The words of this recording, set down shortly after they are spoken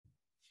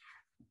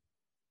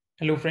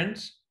Hello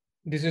friends,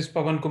 this is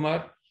Pawan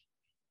Kumar,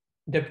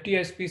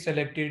 Deputy SP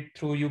selected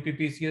through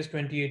UPPCS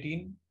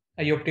 2018.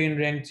 I obtained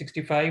rank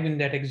 65 in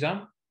that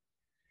exam.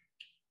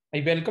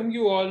 I welcome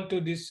you all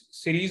to this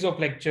series of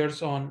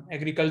lectures on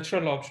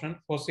agricultural optional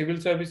for civil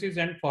services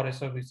and forest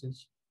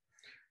services.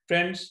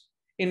 Friends,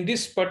 in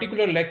this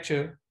particular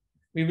lecture,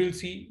 we will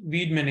see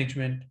weed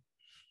management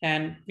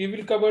and we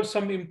will cover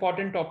some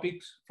important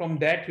topics from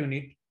that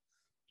unit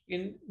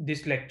in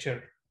this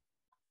lecture.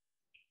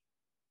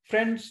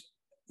 Friends,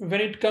 when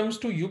it comes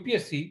to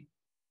UPSC,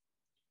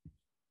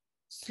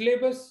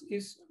 syllabus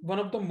is one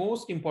of the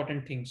most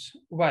important things.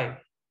 Why?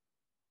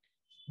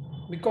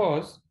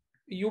 Because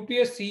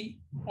UPSC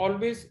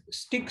always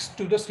sticks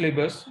to the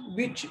syllabus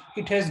which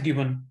it has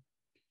given.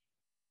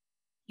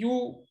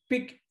 You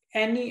pick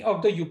any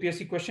of the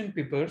UPSC question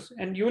papers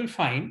and you will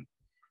find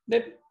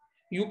that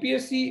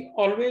UPSC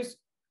always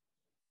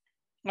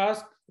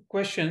asks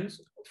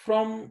questions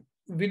from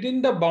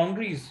within the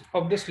boundaries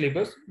of the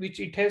syllabus which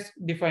it has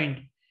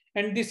defined.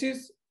 And this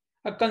is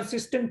a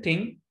consistent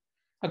thing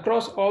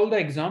across all the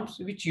exams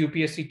which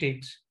UPSC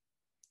takes.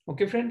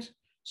 Okay, friends.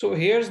 So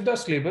here's the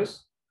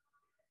syllabus.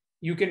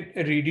 You can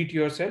read it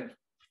yourself,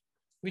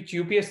 which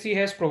UPSC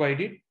has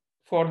provided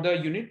for the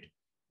unit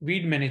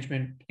weed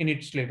management in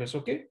its syllabus.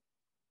 Okay.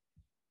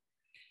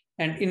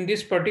 And in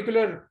this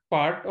particular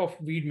part of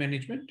weed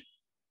management,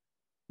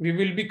 we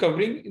will be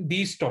covering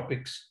these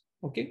topics.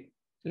 Okay.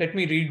 Let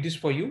me read this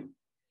for you.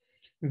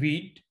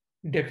 Weed,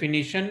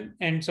 definition,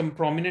 and some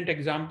prominent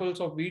examples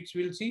of weeds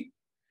we'll see.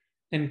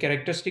 Then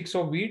characteristics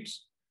of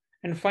weeds.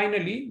 And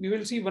finally, we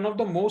will see one of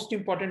the most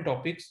important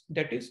topics,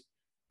 that is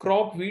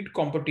crop weed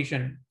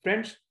competition.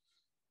 Friends,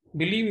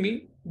 believe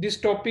me,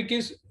 this topic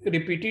is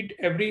repeated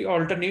every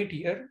alternate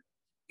year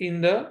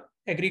in the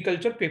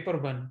agriculture paper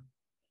 1.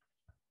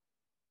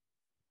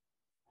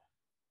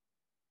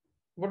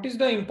 What is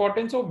the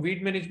importance of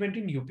weed management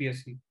in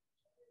UPSC?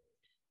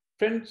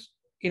 Friends,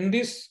 in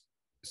this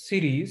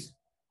series,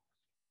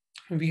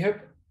 we have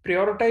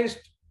prioritized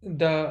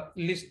the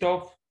list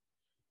of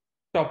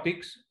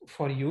topics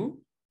for you,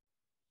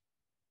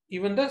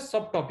 even the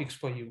subtopics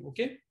for you.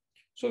 Okay.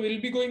 So we'll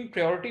be going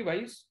priority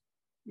wise,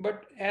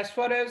 but as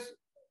far as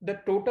the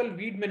total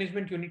weed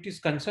management unit is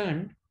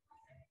concerned,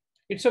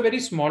 it's a very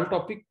small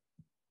topic.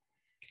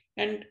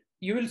 And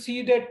you will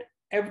see that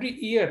every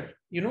year,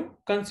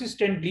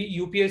 consistently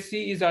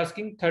UPSC is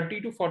asking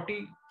 30 to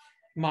 40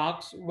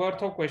 marks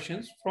worth of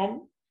questions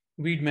from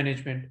weed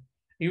management.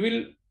 You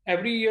will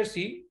every year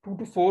see 2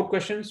 to 4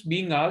 questions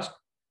being asked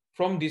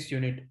from this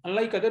unit.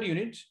 Unlike other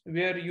units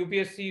where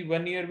UPSC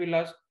 1 year will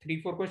ask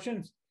 3-4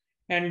 questions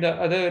and the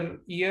other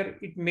year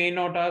it may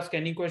not ask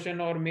any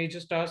question or may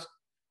just ask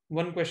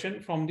one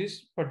question from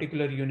this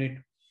particular unit.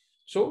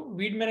 So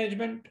weed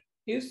management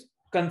is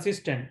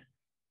consistent.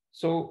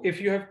 So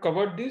if you have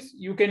covered this,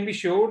 you can be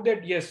sure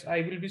that yes,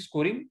 I will be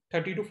scoring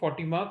 30 to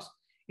 40 marks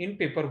in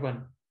paper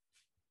 1.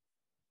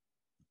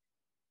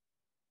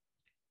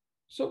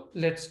 So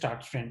let's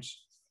start,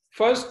 friends.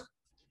 First,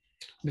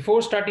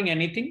 before starting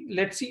anything,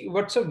 let's see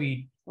what's a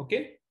weed.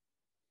 Okay.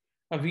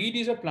 A weed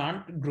is a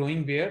plant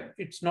growing where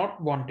it's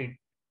not wanted,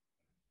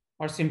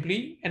 or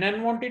simply an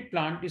unwanted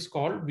plant is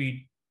called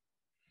weed.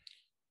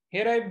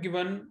 Here I've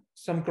given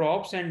some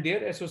crops and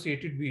their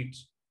associated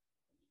weeds.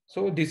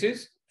 So this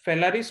is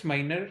Phalaris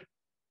minor,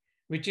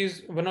 which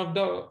is one of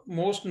the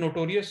most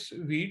notorious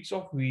weeds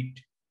of wheat.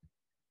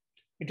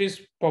 It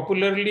is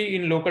popularly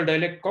in local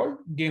dialect called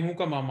Gehu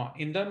ka mama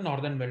in the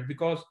northern belt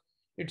because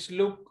its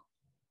look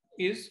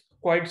is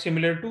quite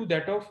similar to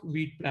that of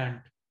wheat plant.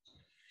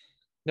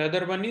 The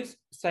other one is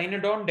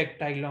Cynodon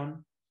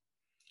dactylon.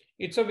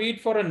 It's a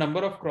weed for a number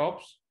of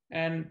crops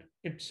and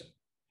it's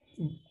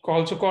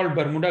also called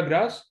Bermuda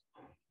grass.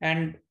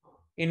 And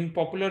in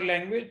popular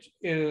language,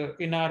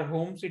 in our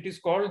homes, it is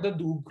called the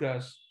doob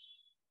grass.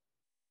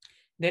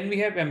 Then we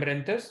have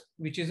Amaranthus,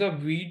 which is a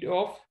weed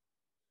of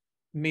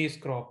maize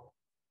crop.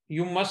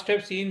 You must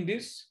have seen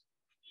this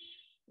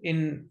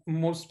in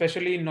most,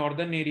 especially in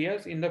northern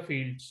areas in the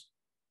fields.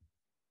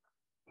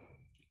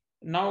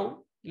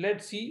 Now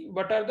let's see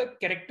what are the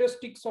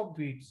characteristics of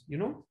weeds.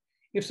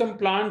 If some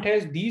plant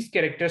has these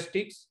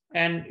characteristics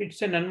and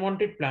it's an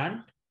unwanted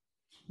plant,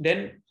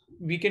 then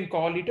we can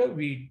call it a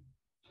weed.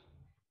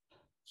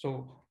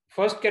 So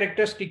first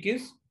characteristic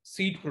is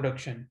seed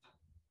production.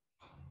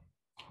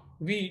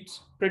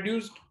 Weeds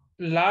produced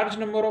large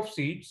number of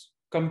seeds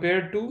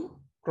compared to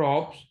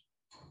crops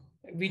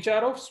which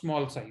are of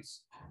small size.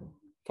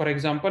 For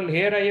example,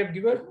 here I have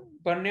given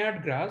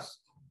barnyard grass.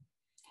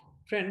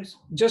 Friends,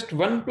 just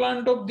one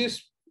plant of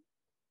this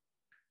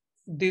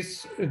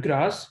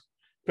grass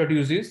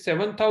produces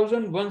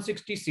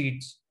 7,160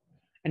 seeds.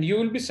 And you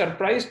will be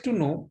surprised to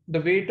know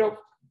the weight of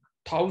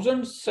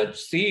 1,000 such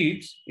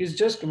seeds is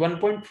just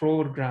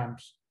 1.4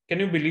 grams. Can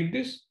you believe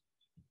this?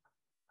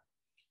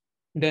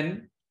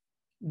 Then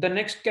the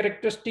next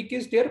characteristic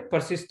is their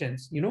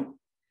persistence.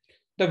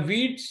 The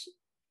weeds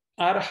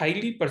are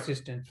highly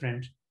persistent,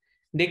 friends.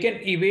 They can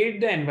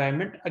evade the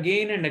environment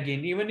again and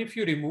again. Even if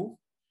you remove,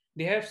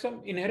 they have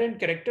some inherent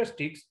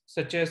characteristics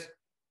such as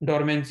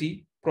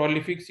dormancy,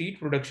 prolific seed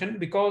production,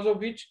 because of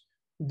which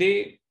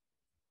they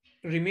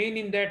remain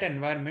in that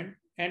environment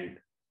and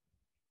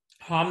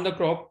harm the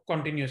crop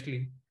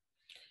continuously.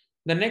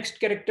 The next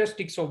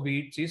characteristics of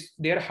weeds is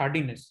their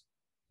hardiness.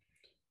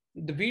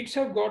 The weeds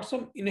have got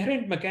some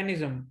inherent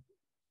mechanism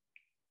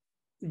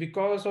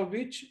because of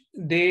which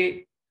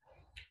they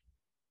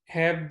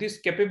have this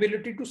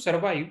capability to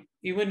survive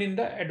even in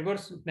the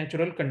adverse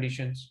natural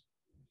conditions.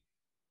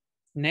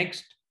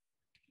 Next,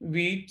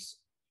 weeds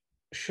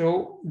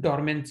show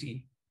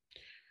dormancy.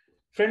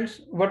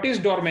 Friends, what is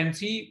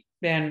dormancy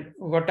and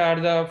what are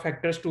the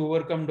factors to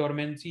overcome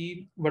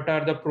dormancy? What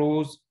are the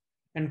pros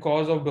and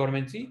cause of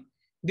dormancy?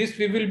 This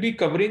we will be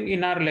covering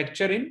in our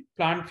lecture in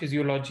plant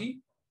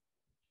physiology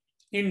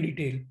in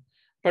detail.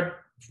 But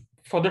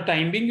for the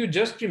time being, you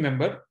just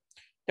remember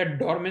that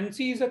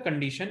dormancy is a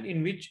condition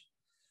in which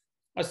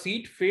a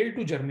seed failed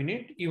to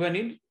germinate even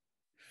in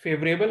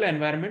favorable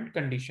environment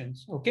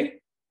conditions.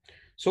 Okay.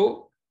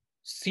 So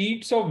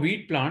seeds of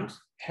wheat plants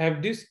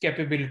have this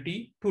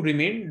capability to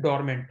remain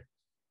dormant,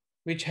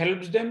 which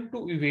helps them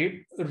to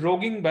evade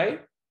roguing by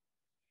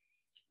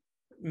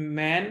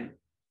man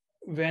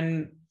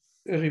when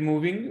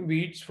removing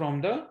weeds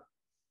from the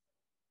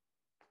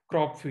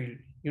crop field.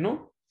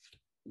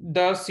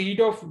 The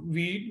seed of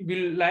weed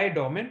will lie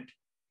dormant,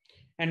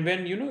 and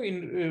when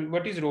in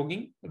what is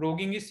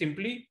roguing is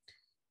simply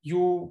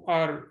you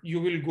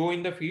will go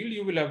in the field,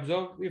 you will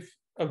observe if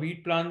a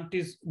wheat plant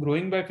is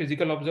growing by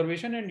physical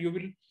observation, and you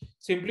will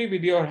simply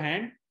with your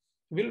hand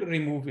will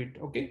remove it.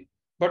 Okay,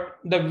 but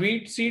the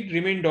wheat seed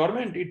remain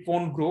dormant, it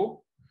won't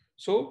grow,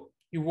 so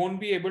you won't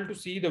be able to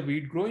see the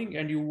wheat growing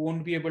and you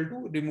won't be able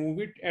to remove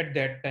it at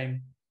that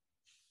time.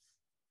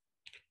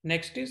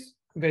 Next is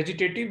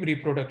vegetative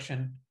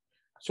reproduction.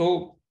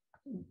 So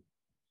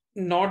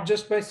not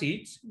just by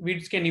seeds,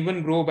 weeds can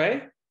even grow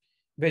by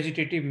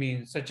vegetative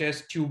means such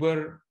as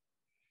tuber,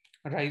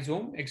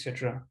 rhizome,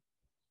 etc.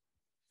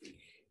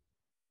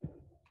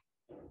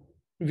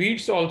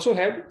 Weeds also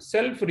have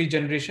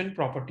self-regeneration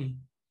property.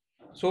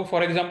 So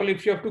for example,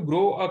 if you have to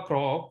grow a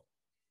crop,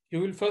 you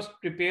will first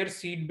prepare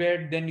seed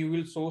bed, then you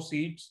will sow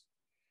seeds,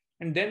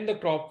 and then the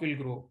crop will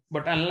grow.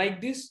 But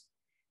unlike this,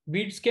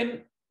 weeds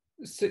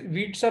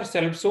are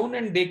self-sown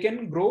and they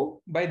can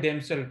grow by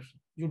themselves.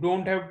 You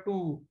don't have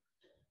to,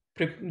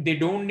 they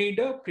don't need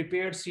a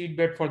prepared seed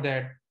bed for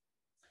that.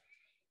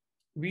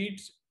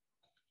 Weeds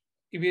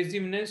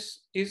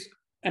evasiveness is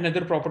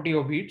another property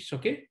of weeds,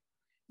 okay,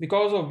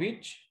 because of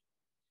which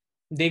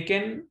they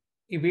can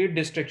evade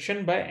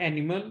destruction by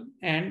animal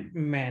and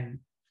man.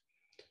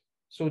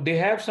 So they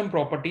have some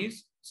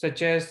properties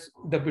such as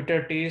the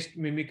bitter taste,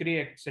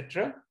 mimicry,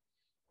 etc.,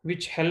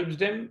 which helps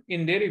them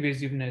in their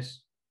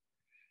evasiveness.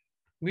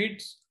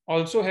 Weeds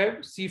also have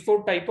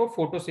C4 type of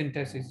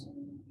photosynthesis,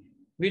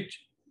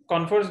 which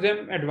confers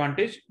them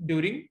advantage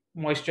during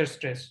moisture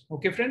stress.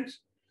 Okay, friends.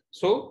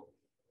 So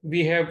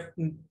we have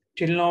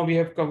till now we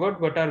have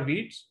covered what are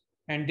weeds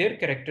and their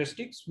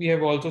characteristics. We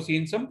have also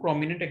seen some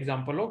prominent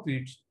example of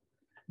weeds.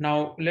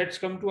 Now let's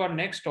come to our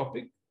next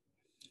topic,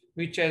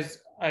 which, as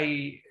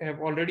I have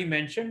already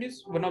mentioned,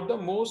 is one of the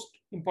most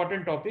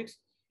important topics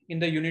in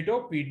the unit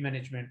of weed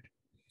management.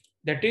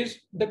 That is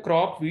the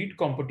crop weed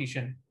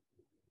competition.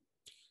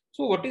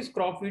 So what is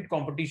crop weed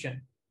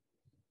competition?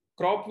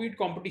 Crop weed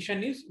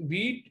competition is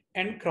wheat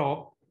and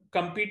crop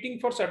competing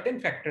for certain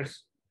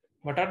factors.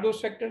 What are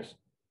those factors?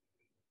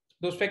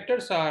 Those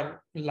factors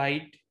are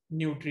light,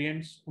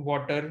 nutrients,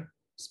 water,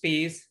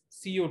 space,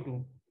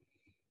 CO2.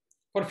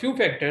 For few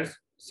factors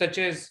such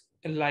as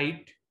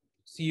light,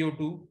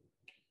 CO2,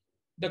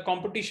 the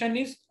competition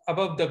is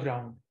above the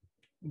ground.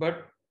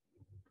 But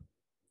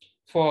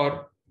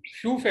for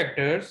few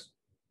factors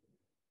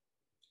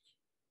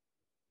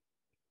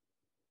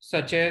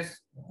such as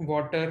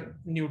water,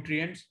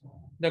 nutrients,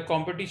 the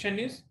competition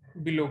is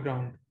below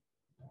ground.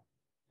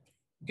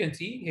 You can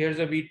see here's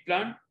a wheat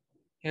plant,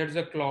 here's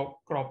a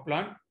crop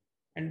plant,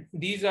 and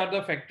these are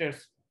the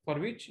factors for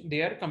which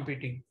they are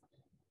competing.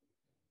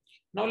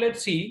 Now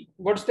let's see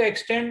what's the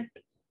extent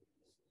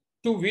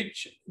to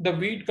which the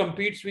wheat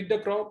competes with the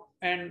crop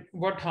and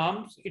what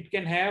harms it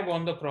can have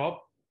on the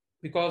crop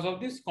because of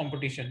this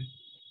competition.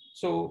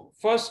 So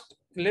first,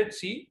 let's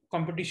see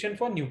competition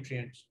for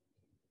nutrients.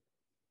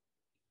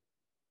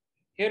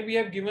 Here we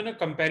have given a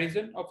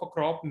comparison of a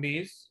crop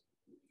maize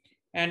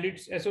and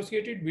its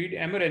associated weed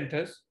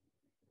amaranthus,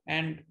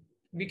 and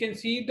we can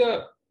see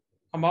the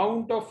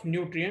amount of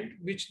nutrient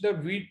which the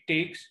wheat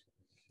takes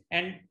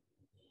and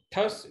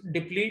thus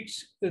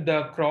depletes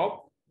the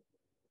crop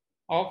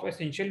of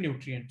essential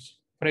nutrients.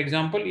 For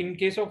example, in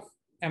case of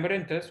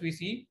amaranthus, we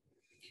see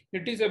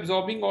it is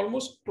absorbing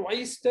almost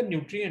twice the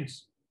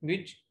nutrients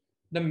which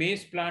the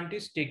maize plant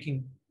is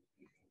taking.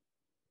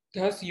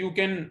 Thus, you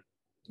can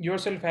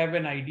yourself have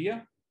an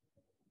idea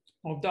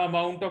of the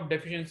amount of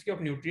deficiency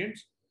of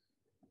nutrients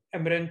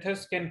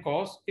amaranthus can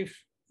cause if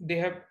they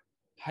have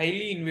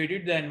highly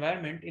invaded the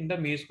environment in the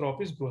maize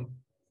crop is growing.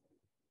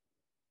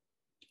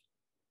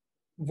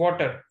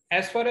 Water.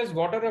 As far as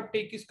water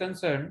uptake is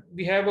concerned,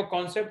 we have a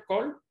concept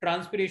called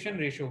transpiration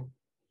ratio.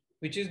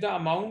 which is the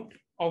amount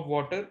of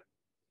water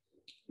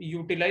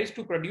utilized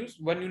to produce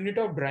 1 unit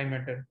of dry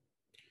matter.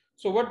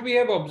 So what we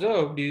have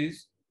observed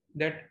is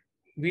that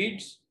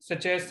weeds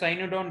such as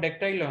Cynodon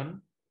dactylon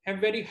have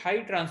very high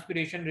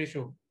transpiration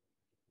ratio.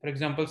 For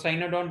example,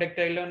 Cynodon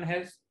dactylon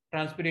has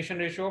transpiration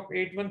ratio of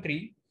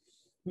 813,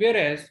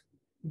 whereas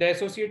the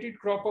associated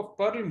crop of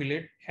pearl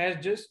millet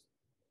has just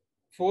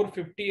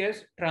 450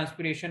 as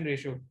transpiration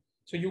ratio.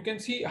 So you can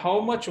see how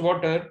much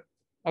water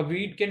a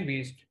weed can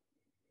waste.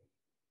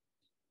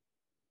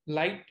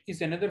 Light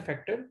is another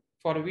factor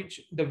for which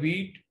the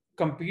weed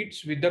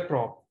competes with the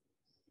crop.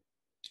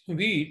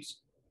 Weeds,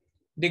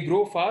 they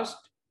grow fast,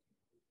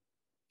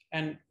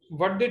 and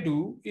what they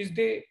do is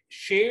they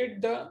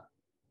shade the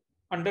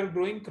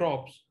undergrowing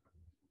crops,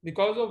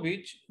 because of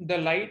which the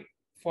light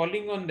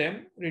falling on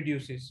them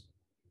reduces.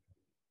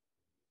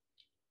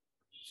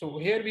 So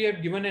here we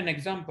have given an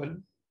example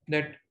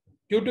that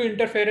due to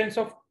interference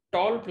of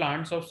tall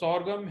plants of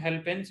sorghum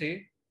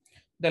helpense,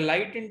 the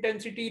light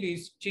intensity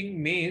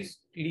reaching maize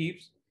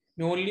leaves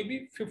may only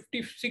be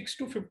 56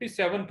 to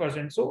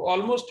 57%, so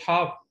almost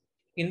half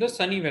in the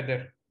sunny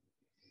weather.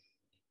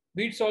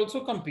 Weeds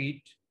also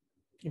compete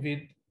with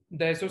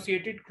the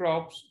associated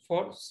crops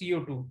for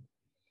CO2,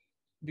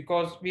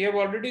 because we have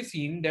already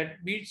seen that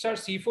weeds are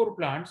C4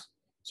 plants,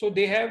 so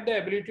they have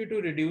the ability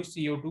to reduce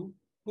CO2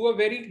 to a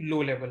very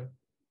low level.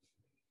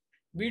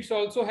 Weeds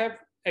also have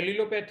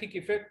allelopathic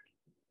effect.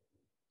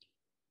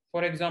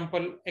 For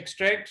example,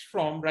 extracts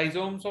from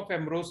rhizomes of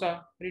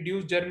ambrosa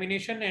reduce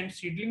germination and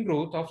seedling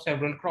growth of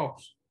several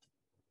crops.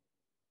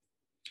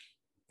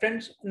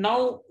 Friends,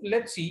 now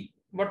let's see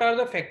what are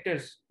the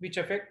factors which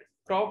affect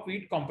crop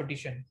weed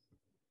competition.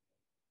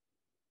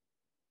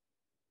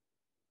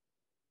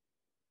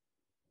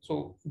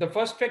 So the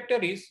first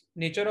factor is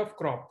nature of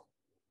crop.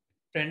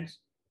 Friends,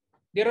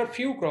 there are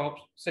few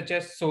crops such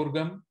as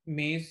sorghum,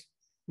 maize,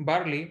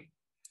 barley,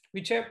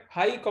 which have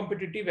high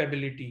competitive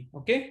ability.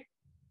 Okay,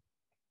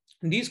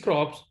 these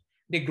crops,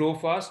 they grow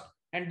fast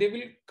and they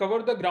will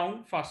cover the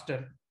ground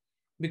faster,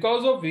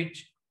 because of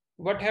which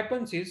what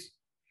happens is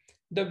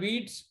the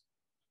weeds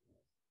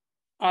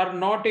are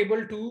not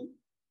able to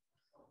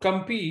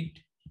compete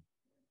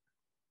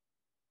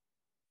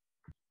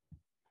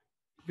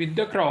with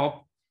the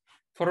crop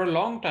for a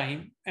long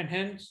time, and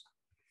hence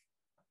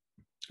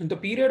the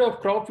period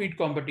of crop weed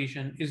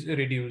competition is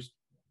reduced.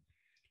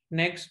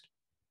 Next,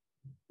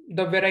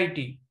 the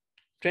variety.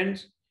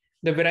 Friends,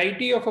 the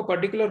variety of a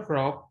particular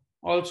crop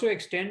also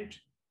extends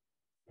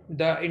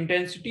the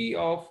intensity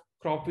of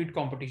crop weed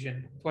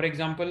competition. For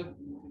example,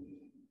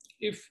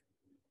 if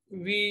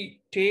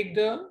we take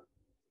the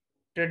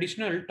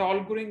traditional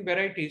tall growing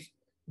varieties,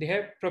 they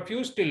have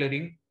profuse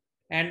tillering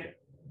and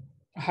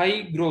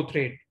high growth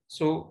rate.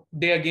 So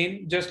they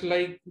again, just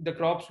like the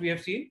crops we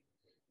have seen,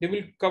 they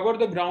will cover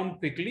the ground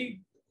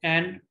quickly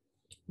and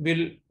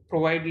will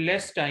provide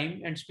less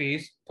time and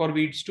space for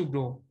weeds to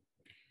grow.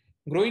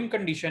 Growing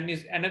condition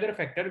is another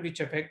factor which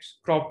affects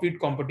crop weed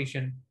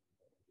competition.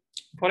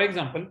 For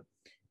example,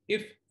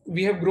 if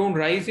we have grown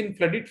rice in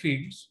flooded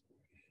fields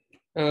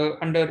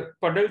under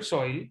puddled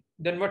soil,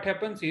 then what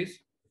happens is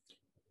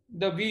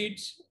the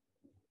weeds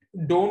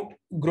don't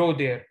grow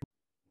there.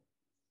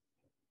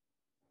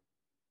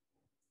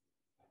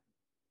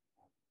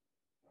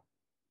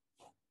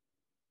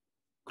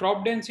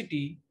 Crop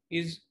density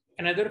is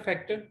another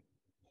factor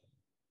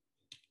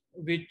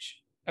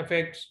which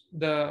affects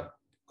the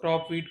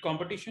crop weed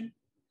competition.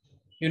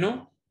 You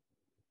know,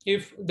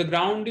 if the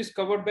ground is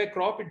covered by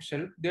crop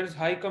itself, there's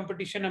high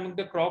competition among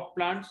the crop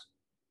plants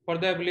for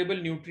the available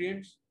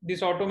nutrients.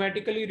 This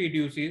automatically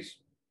reduces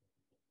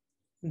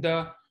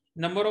the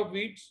number of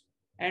weeds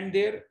and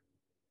their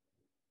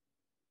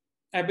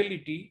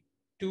ability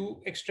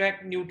to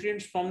extract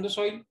nutrients from the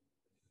soil.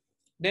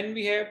 Then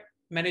we have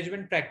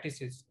management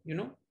practices.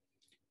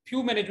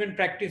 Few management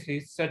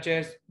practices such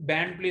as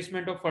band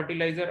placement of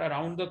fertilizer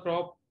around the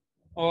crop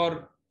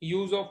or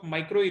use of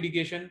micro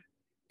irrigation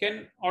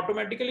can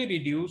automatically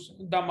reduce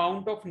the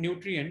amount of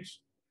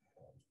nutrients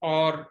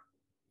or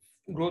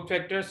growth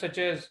factors such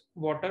as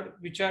water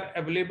which are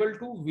available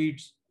to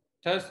weeds.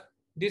 Thus,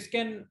 this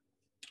can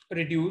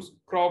reduce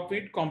crop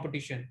weed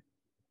competition.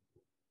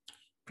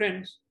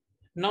 Friends,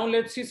 now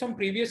let's see some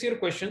previous year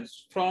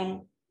questions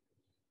from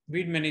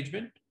weed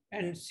management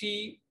and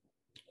see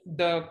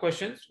the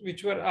questions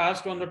which were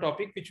asked on the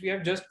topic which we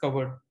have just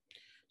covered.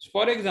 So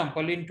for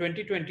example, in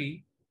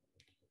 2020,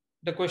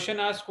 the question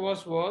asked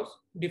was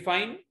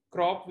define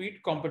crop weed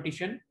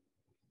competition,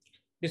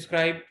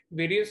 describe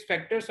various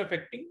factors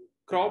affecting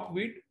crop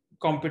weed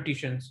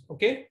competitions.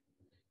 Okay,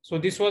 so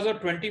this was a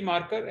 20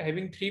 marker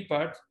having 3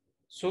 parts.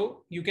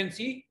 So you can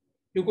see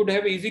you could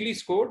have easily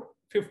scored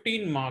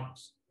 15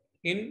 marks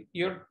in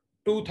your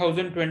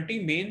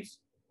 2020 mains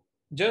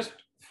just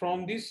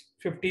from these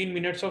 15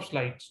 minutes of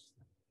slides.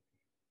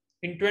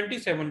 In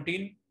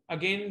 2017,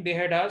 again they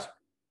had asked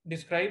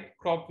describe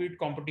crop weed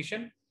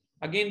competition.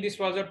 Again, this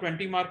was a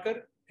 20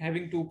 marker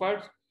having 2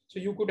 parts. So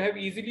you could have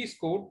easily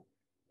scored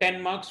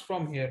 10 marks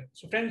from here.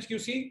 So friends, you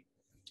see,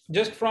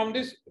 just from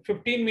this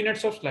 15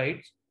 minutes of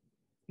slides,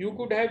 you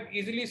could have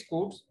easily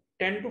scored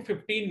 10 to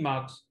 15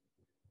 marks.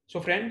 So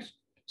friends,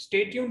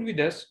 stay tuned with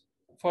us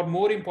for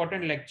more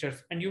important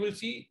lectures, and you will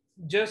see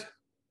just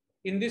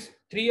in this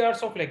 3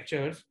 hours of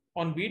lectures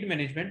on weed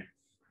management,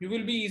 you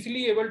will be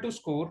easily able to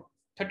score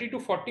 30 to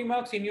 40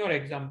 marks in your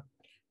exam.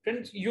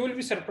 Friends, you will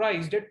be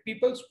surprised that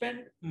people spend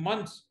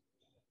months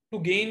to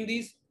gain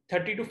these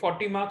 30 to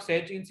 40 marks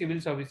edge in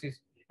civil services.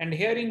 And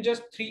here in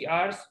just 3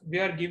 hours, we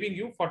are giving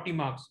you 40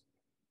 marks.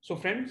 So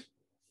friends,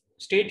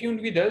 stay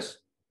tuned with us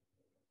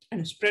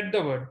and spread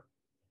the word.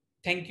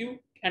 Thank you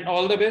and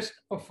all the best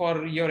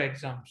for your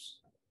exams.